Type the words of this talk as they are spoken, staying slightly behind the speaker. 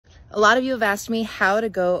A lot of you have asked me how to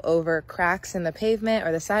go over cracks in the pavement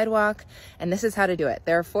or the sidewalk, and this is how to do it.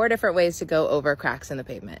 There are 4 different ways to go over cracks in the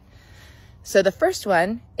pavement. So the first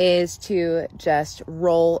one is to just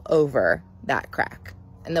roll over that crack.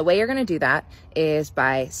 And the way you're gonna do that is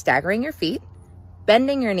by staggering your feet,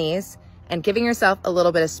 bending your knees, and giving yourself a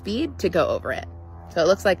little bit of speed to go over it. So it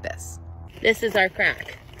looks like this. This is our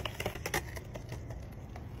crack.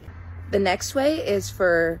 The next way is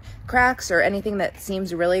for cracks or anything that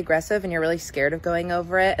seems really aggressive and you're really scared of going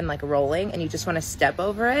over it and like rolling and you just want to step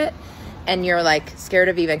over it and you're like scared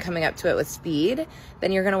of even coming up to it with speed,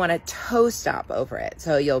 then you're going to want to toe stop over it.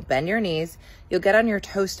 So you'll bend your knees, you'll get on your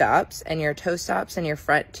toe stops, and your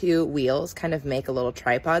front 2 wheels kind of make a little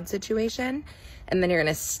tripod situation, and then you're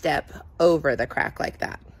going to step over the crack like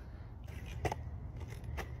that.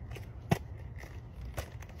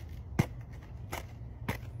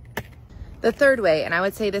 The third way, and I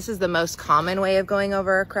would say this is the most common way of going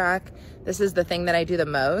over a crack, this is the thing that I do the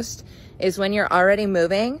most, is when you're already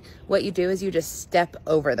moving, what you do is you just step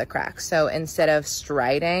over the crack. So instead of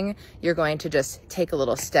striding, you're going to just take a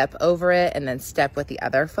little step over it and then step with the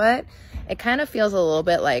other foot. It kind of feels a little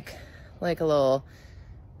bit like a little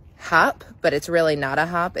hop, but it's really not a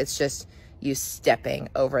hop. It's just you stepping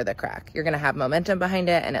over the crack. You're gonna have momentum behind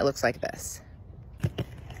it and it looks like this.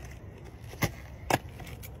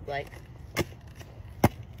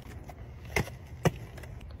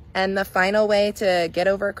 And the final way to get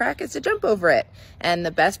over a crack is to jump over it. And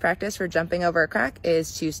the best practice for jumping over a crack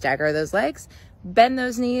is to stagger those legs, bend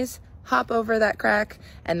those knees, hop over that crack,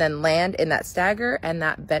 and then land in that stagger and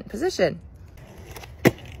that bent position.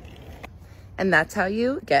 And that's how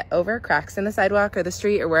you get over cracks in the sidewalk or the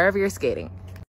street or wherever you're skating.